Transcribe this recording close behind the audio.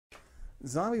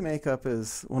Zombie makeup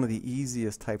is one of the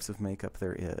easiest types of makeup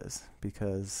there is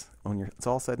because when it's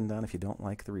all said and done, if you don't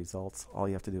like the results, all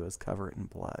you have to do is cover it in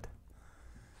blood.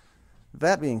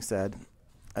 That being said,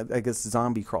 I guess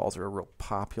zombie crawls are a real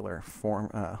popular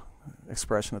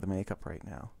expression of the makeup right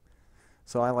now.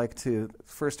 So I like to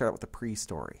first start with the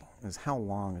pre-story. Is how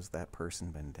long has that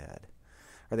person been dead?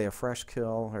 Are they a fresh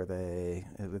kill? Do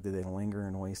they linger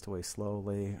and waste away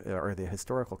slowly? Or are they a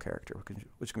historical character,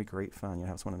 which can be great fun? You know,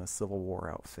 have someone in a Civil War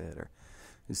outfit or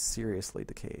who's seriously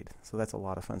decayed. So that's a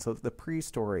lot of fun. So the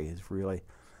pre-story is really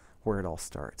where it all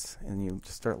starts, and you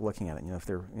just start looking at it. You know, if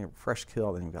they're fresh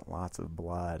kill, then you've got lots of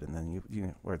blood, and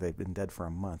then or they've been dead for a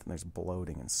month, and there's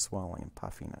bloating and swelling and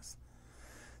puffiness.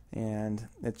 And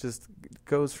it just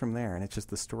goes from there, and it's just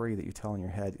the story that you tell in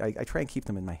your head. I try and keep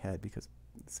them in my head because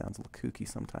it sounds a little kooky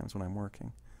sometimes when I'm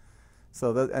working.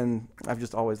 And I've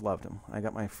just always loved them. I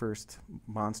got my first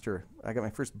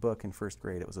book in first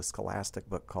grade. It was a scholastic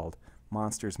book called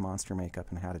Monsters, Monster Makeup,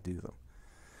 and How to Do Them.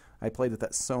 I played with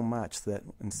that so much that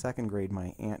in second grade,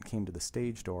 my aunt came to the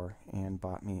stage door and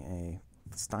bought me a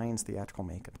Stein's theatrical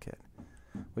makeup kit,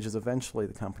 which is eventually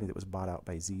the company that was bought out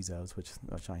by Zeezos, which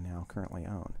I now currently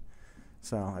own.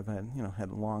 So I've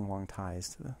had long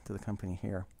ties to the company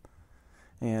here,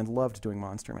 and loved doing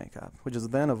monster makeup, which has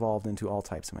then evolved into all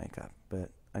types of makeup. But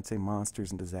I'd say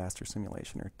monsters and disaster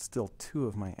simulation are still two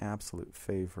of my absolute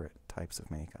favorite types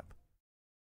of makeup.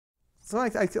 So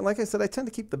like I said, I tend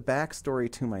to keep the backstory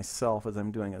to myself as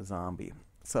I'm doing a zombie.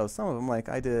 So some of them, like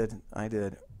I did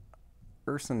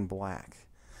Urson Black's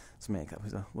makeup.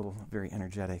 He's a little very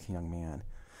energetic young man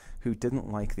who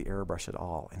didn't like the airbrush at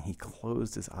all, and he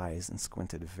closed his eyes and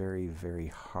squinted very, very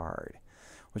hard,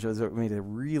 which made a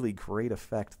really great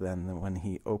effect then when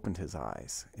he opened his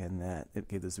eyes, and that it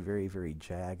gave this very, very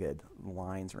jagged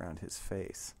lines around his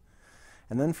face.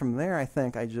 And then from there, I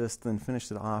think I just then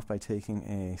finished it off by taking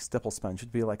a stipple sponge.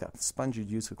 It'd be like a sponge you'd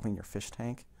use to clean your fish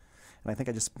tank. And I think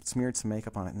I just smeared some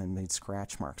makeup on it and then made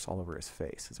scratch marks all over his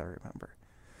face, as I remember.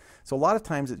 So a lot of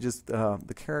times it just,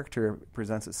 the character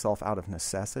presents itself out of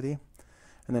necessity.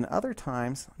 And then other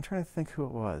times, I'm trying to think who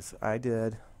it was. I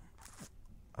did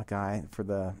a guy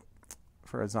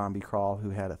for a zombie crawl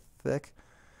who had a thick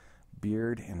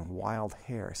beard and wild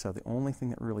hair. So the only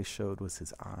thing that really showed was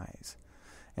his eyes.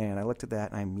 And I looked at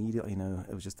that, and I immediately knew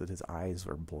it was just that his eyes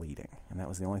were bleeding. And that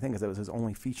was the only thing, because that was his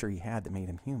only feature he had that made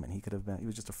him human. He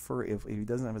was just a furry if he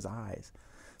doesn't have his eyes.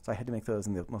 So I had to make those,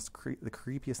 and the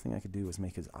creepiest thing I could do was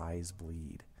make his eyes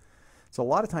bleed. So a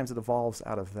lot of times it evolves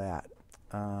out of that.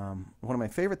 One of my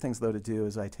favorite things, though, to do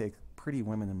is I take pretty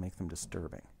women and make them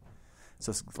disturbing. So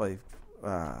it's like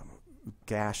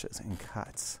gashes and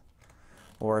cuts.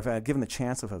 Or if I had given the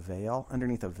chance of a veil,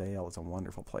 underneath a veil is a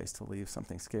wonderful place to leave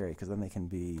something scary, because then they can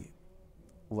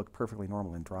look perfectly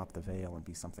normal and drop the veil and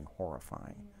be something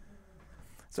horrifying.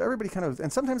 So everybody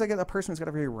and sometimes I get a person who's got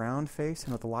a very round face,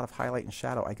 and with a lot of highlight and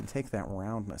shadow, I can take that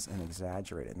roundness and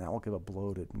exaggerate it, and that will give a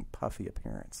bloated and puffy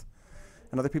appearance.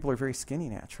 And other people are very skinny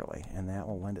naturally, and that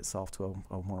will lend itself to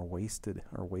a more wasted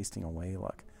or wasting away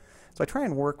look. So I try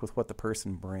and work with what the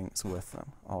person brings with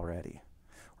them already.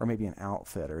 Or maybe an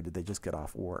outfit, or did they just get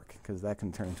off work? Because that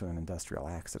can turn into an industrial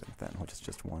accident then, which is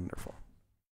just wonderful.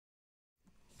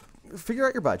 Figure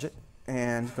out your budget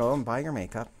and go and buy your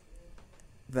makeup.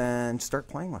 Then start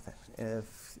playing with it.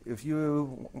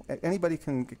 Anybody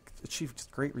can achieve just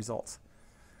great results.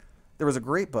 There was a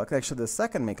great book, actually the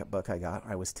second makeup book I got,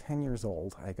 I was 10 years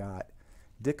old. I got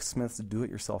Dick Smith's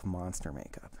Do-It-Yourself Monster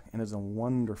Makeup. And it was a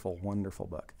wonderful, wonderful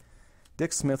book.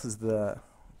 Dick Smith is the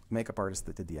makeup artist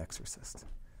that did The Exorcist.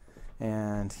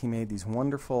 And he made these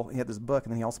he had this book,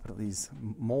 and then he also put these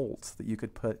molds that you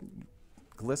could put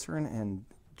glycerin and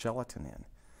gelatin in. And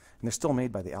they're still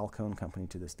made by the Alcone Company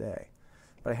to this day.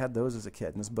 But I had those as a kid,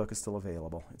 and this book is still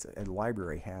available. A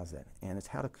library has it, and it's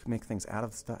how to make things out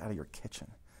of your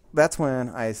kitchen. That's when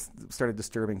I started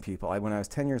disturbing people. When I was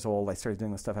 10 years old, I started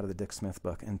doing the stuff out of the Dick Smith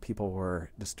book, and people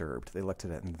were disturbed. They looked at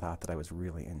it and thought that I was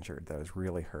really injured, that I was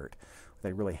really hurt, that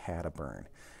I really had a burn.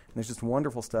 And there's just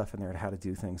wonderful stuff in there on how to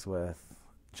do things with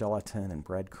gelatin and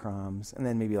breadcrumbs, and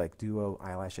then maybe like duo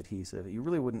eyelash adhesive. You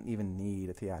really wouldn't even need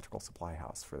a theatrical supply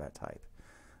house for that type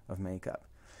of makeup.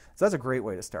 So that's a great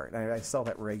way to start. I sell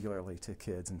that regularly to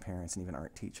kids and parents and even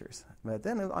art teachers. But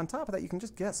then on top of that, you can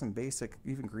just get some basic,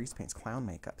 even grease paints, clown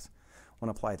makeups. When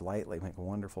applied lightly, make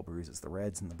wonderful bruises. The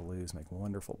reds and the blues make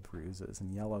wonderful bruises,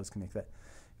 and yellows can make that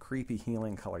creepy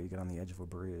healing color you get on the edge of a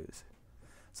bruise.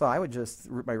 So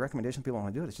my recommendation to people who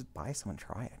want to do it is just buy some and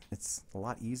try it. It's a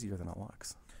lot easier than it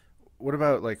looks. What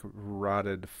about like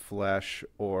rotted flesh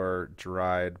or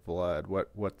dried blood?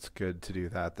 What's good to do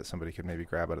that somebody could maybe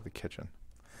grab out of the kitchen?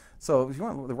 So if you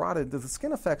want the rotted, the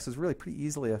skin effects is really pretty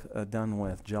easily done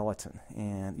with gelatin,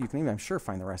 and you can even, I'm sure,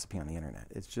 find the recipe on the internet.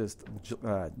 It's just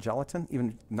gelatin,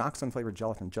 even Knox unflavored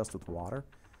gelatin, just with water,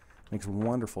 makes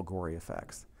wonderful gory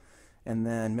effects. And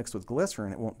then mixed with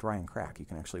glycerin, it won't dry and crack. You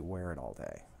can actually wear it all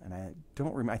day. And I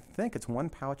don't remember. I think it's 1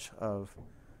 pouch of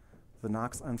the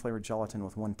Knox unflavored gelatin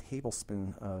with 1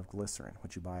 tablespoon of glycerin,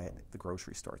 which you buy at the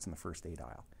grocery store. It's in the first aid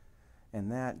aisle,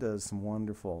 and that does some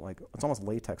wonderful, like it's almost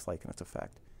latex-like in its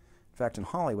effect. In fact, in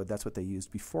Hollywood, that's what they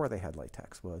used before they had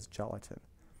latex, was gelatin.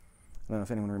 I don't know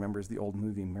if anyone remembers the old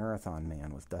movie Marathon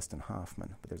Man with Dustin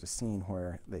Hoffman, but there's a scene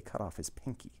where they cut off his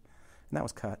pinky, and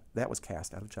that was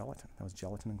cast out of gelatin. That was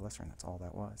gelatin and glycerin. That's all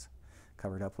that was,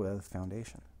 covered up with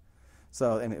foundation.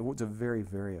 So, and it was a very,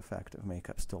 very effective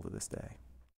makeup still to this day.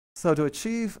 So to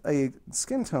achieve a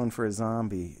skin tone for a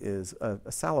zombie is a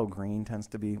sallow green tends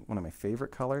to be one of my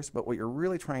favorite colors, but what you're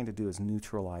really trying to do is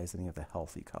neutralize any of the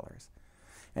healthy colors.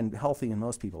 And healthy in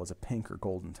most people is a pink or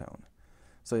golden tone.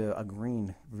 So a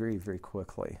green very, very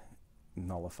quickly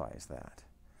nullifies that.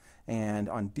 And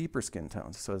on deeper skin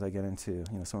tones, so as I get into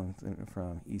someone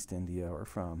from East India or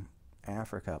from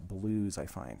Africa, blues I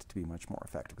find to be much more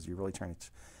effective because you're really trying to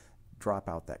drop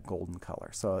out that golden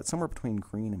color. So it's somewhere between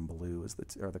green and blue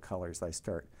are the colors that I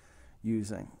start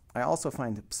using. I also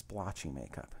find splotchy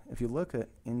makeup. If you look at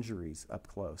injuries up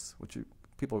close, which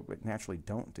people naturally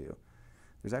don't do,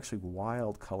 there's actually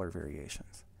wild color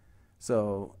variations.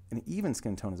 So an even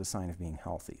skin tone is a sign of being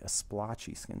healthy. A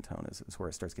splotchy skin tone is where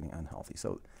it starts getting unhealthy.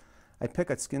 So I pick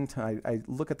a skin tone, I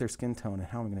look at their skin tone and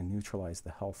how I'm going to neutralize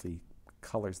the healthy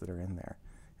colors that are in there.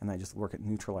 And I just work at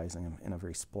neutralizing them in a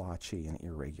very splotchy and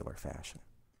irregular fashion.